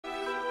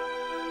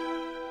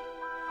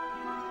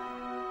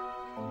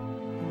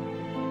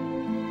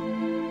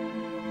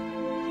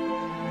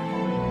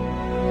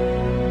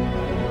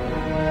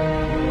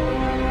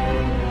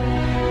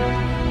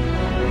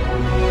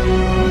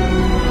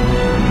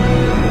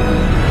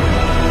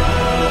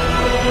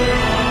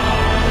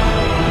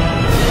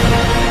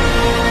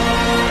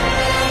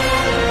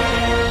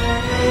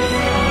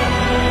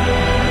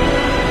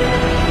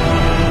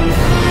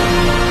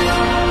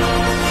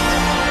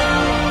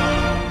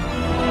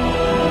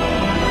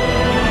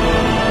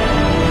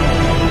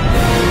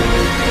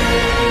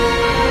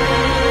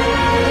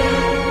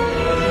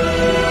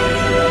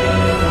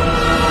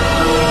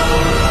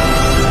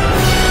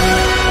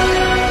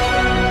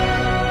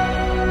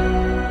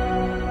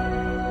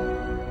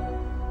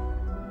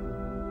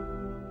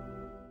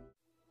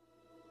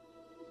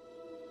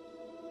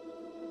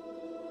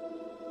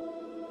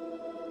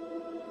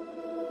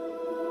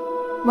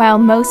While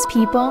most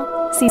people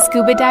see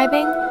scuba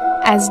diving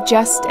as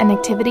just an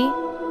activity,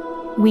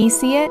 we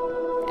see it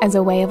as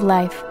a way of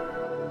life.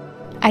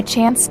 A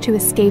chance to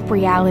escape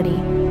reality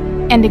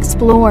and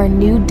explore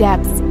new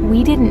depths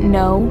we didn't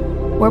know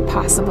were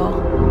possible.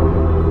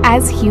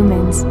 As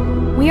humans,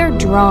 we are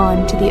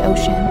drawn to the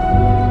ocean.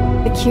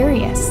 The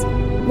curious,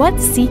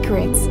 what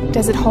secrets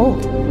does it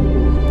hold?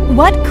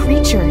 What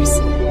creatures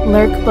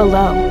lurk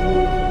below?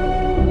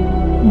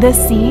 The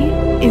sea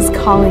is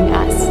calling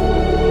us.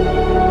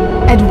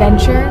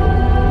 Adventure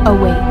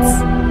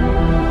awaits.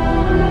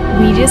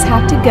 We just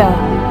have to go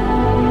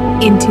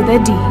into the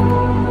deep.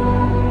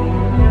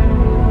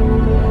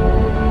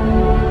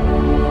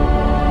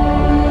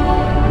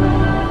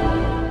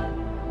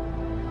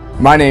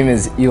 My name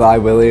is Eli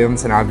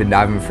Williams and I've been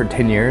diving for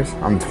 10 years.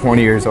 I'm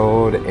 20 years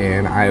old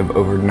and I have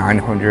over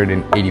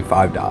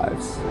 985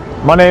 dives.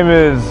 My name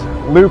is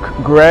Luke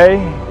Gray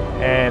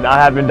and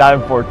I have been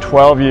diving for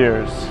 12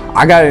 years.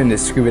 I got into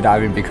scuba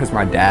diving because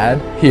my dad,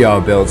 he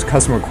builds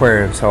custom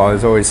aquariums, so I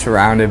was always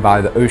surrounded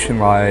by the ocean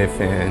life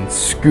and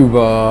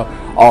scuba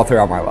all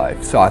throughout my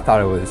life. So I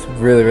thought it was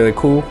really, really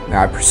cool. And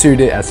I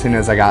pursued it as soon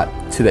as I got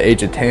to the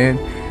age of 10,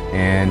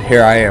 and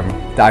here I am,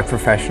 dive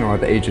professional at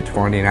the age of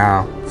 20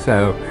 now.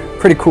 So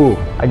pretty cool.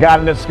 I got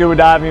into scuba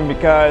diving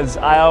because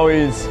I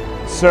always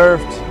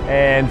surfed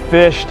and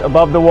fished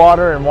above the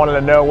water and wanted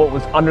to know what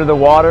was under the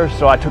water,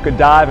 so I took a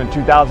dive in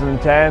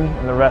 2010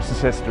 and the rest is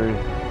history.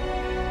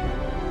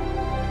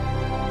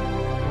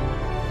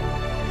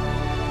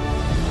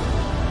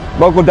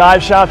 Local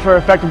dive shops were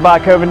affected by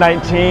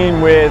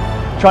COVID-19 with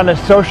trying to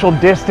social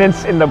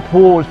distance in the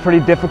pool was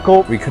pretty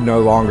difficult. We could no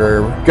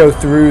longer go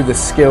through the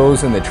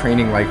skills and the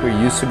training like we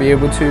used to be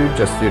able to,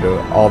 just due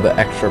to all the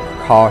extra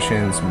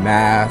precautions,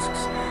 masks,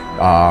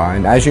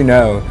 and as you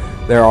know,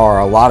 there are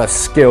a lot of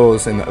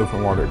skills in the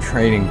open water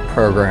training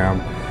program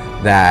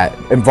that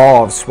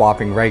involve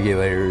swapping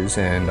regulators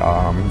and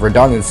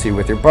redundancy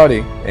with your buddy,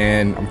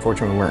 and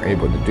unfortunately we weren't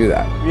able to do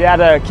that. We had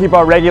to keep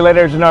our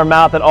regulators in our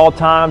mouth at all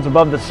times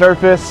above the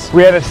surface.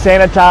 We had to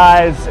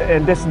sanitize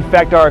and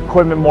disinfect our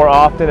equipment more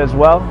often as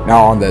well.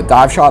 Now on the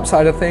dive shop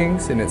side of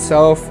things in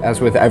itself, as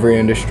with every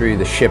industry,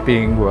 the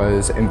shipping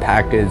was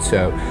impacted,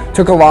 so it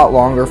took a lot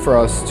longer for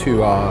us to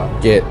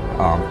get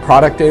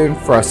product in,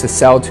 for us to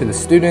sell to the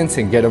students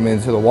and get them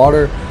into the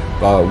water.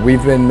 But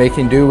we've been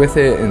making do with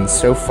it, and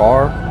so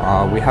far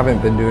we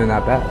haven't been doing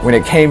that bad. When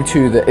it came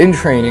to the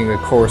in-training, of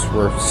course,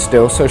 we're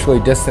still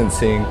socially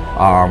distancing.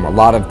 A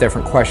lot of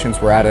different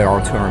questions were added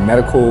onto our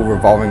medical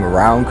revolving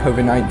around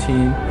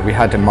COVID-19. We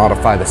had to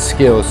modify the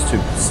skills to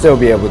still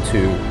be able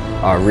to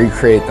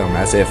recreate them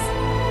as if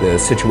the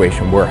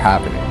situation were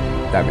happening,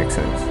 if that makes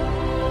sense.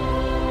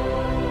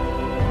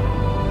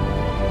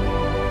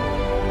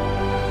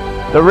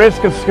 The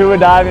risk of scuba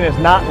diving is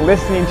not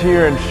listening to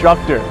your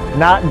instructor,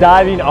 not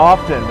diving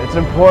often. It's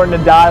important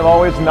to dive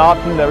always and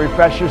often to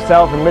refresh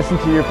yourself and listen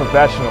to your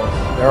professionals.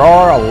 There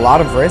are a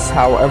lot of risks,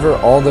 however,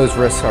 all those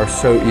risks are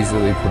so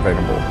easily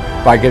preventable.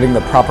 By getting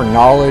the proper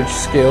knowledge,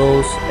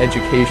 skills,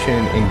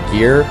 education, and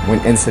gear, when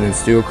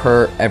incidents do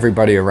occur,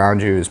 everybody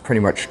around you is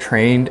pretty much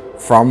trained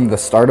from the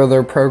start of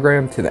their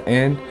program to the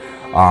end,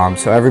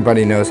 so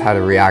everybody knows how to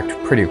react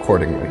pretty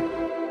accordingly.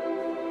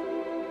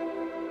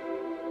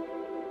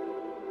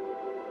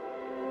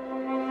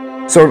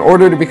 So in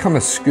order to become a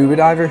scuba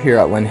diver here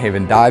at Lynn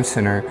Haven Dive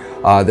Center,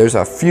 there's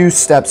a few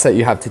steps that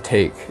you have to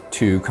take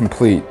to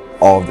complete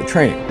all of the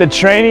training. The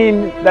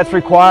training that's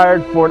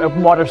required for an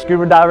open water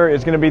scuba diver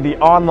is going to be the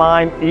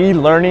online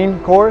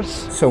e-learning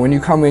course. So when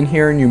you come in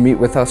here and you meet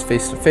with us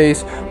face to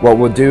face, what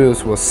we'll do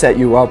is we'll set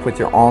you up with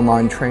your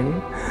online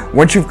training.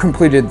 Once you've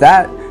completed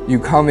that, you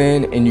come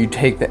in and you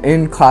take the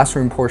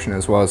in-classroom portion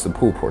as well as the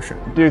pool portion.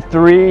 Do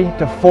 3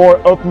 to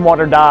 4 open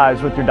water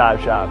dives with your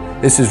dive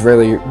shop. This is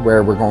really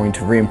where we're going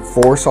to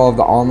reinforce all of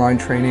the online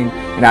training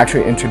and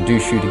actually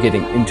introduce you to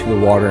getting into the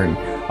water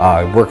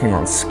and working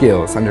on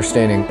skills,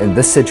 understanding in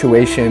this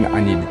situation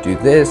I need to do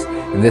this,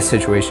 in this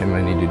situation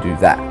I need to do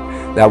that.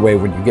 That way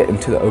when you get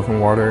into the open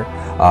water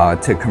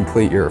to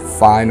complete your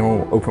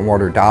final open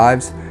water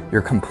dives,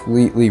 you're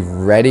completely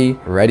ready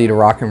to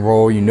rock and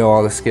roll, you know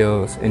all the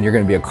skills, and you're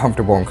going to be a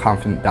comfortable and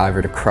confident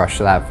diver to crush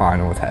that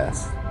final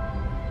test.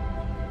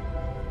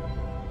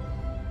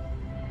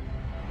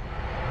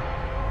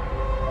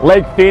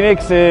 Lake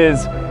Phoenix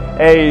is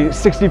a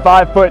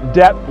 65-foot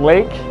depth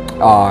lake.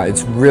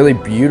 It's really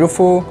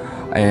beautiful,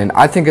 and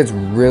I think it's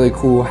really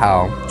cool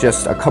how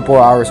just a couple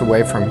hours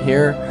away from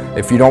here,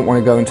 if you don't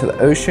want to go into the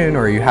ocean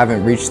or you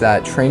haven't reached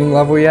that training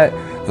level yet,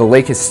 the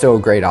lake is still a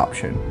great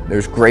option.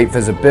 There's great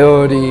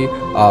visibility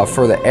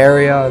for the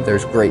area,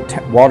 there's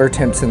great water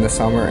temps in the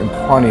summer, and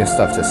plenty of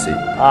stuff to see.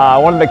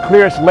 One of the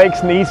clearest lakes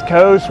in the East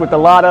Coast with a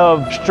lot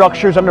of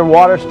structures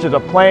underwater, such as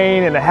a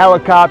plane and a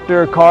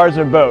helicopter, cars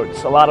and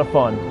boats. A lot of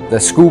fun. The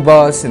school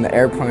bus and the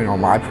airplane are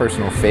my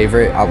personal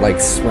favorite. I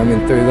like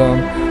swimming through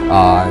them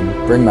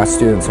and bring my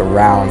students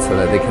around so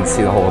that they can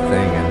see the whole thing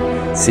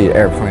and see an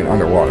airplane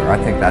underwater. I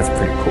think that's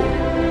pretty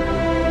cool.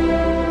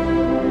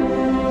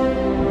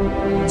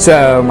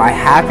 So my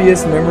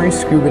happiest memory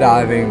scuba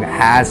diving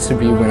has to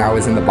be when I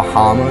was in the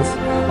Bahamas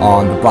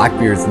on the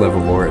Blackbeard's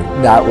liveaboard.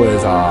 That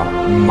was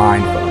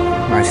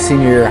mind-blowing. My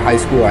senior year of high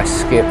school, I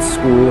skipped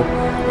school,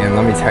 and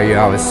let me tell you,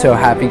 I was so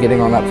happy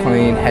getting on that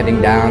plane,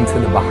 heading down to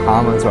the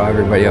Bahamas while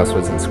everybody else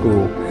was in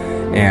school,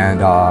 and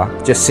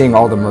just seeing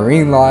all the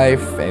marine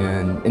life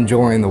and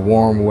enjoying the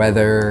warm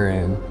weather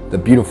and the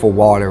beautiful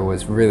water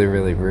was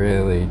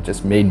really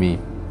just made me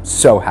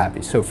so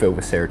happy, so filled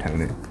with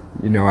serotonin.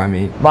 You know what I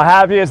mean? My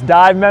happiest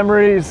dive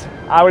memories,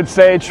 I would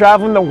say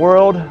traveling the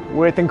world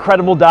with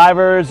incredible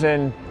divers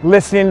and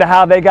listening to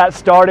how they got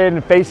started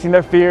and facing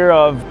their fear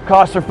of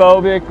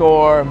claustrophobic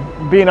or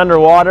being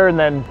underwater, and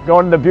then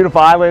going to the beautiful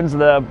islands of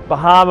the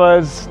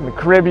Bahamas, the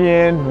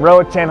Caribbean,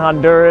 Roatan,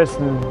 Honduras,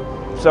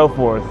 and so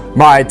forth.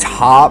 My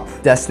top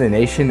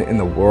destination in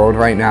the world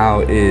right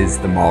now is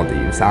the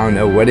Maldives. I don't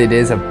know what it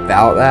is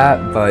about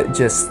that, but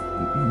just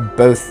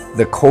both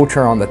the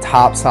culture on the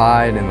top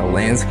side and the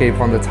landscape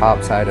on the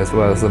top side, as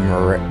well as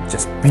the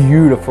just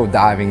beautiful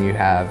diving you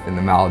have in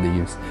the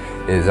Maldives,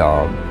 is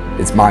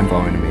it's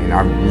mind-blowing to me, and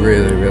I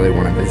really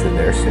want to visit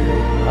there soon.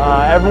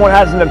 Everyone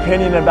has an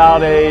opinion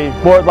about a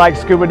sport like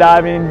scuba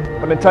diving,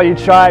 but until you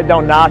try it,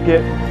 don't knock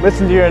it.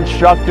 Listen to your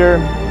instructor.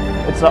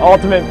 It's the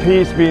ultimate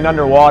peace being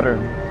underwater.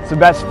 It's the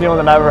best feeling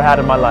that I've ever had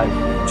in my life.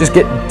 Just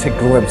getting to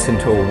glimpse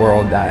into a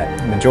world that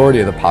the majority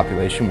of the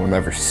population will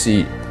never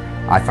see.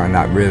 I find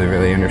that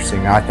really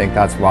interesting. I think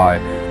that's why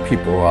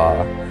people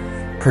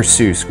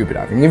pursue scuba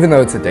diving, even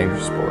though it's a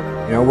dangerous sport.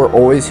 You know, we're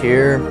always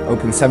here,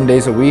 open 7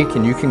 days a week,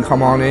 and you can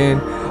come on in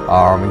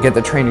and get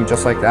the training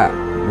just like that.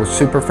 We're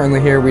super friendly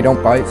here, we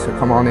don't bite, so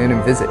come on in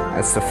and visit.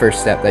 That's the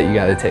first step that you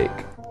gotta take.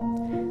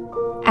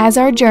 As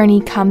our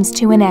journey comes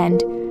to an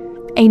end,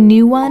 a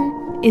new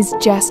one is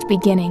just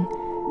beginning.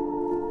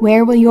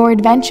 Where will your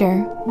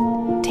adventure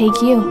take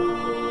you?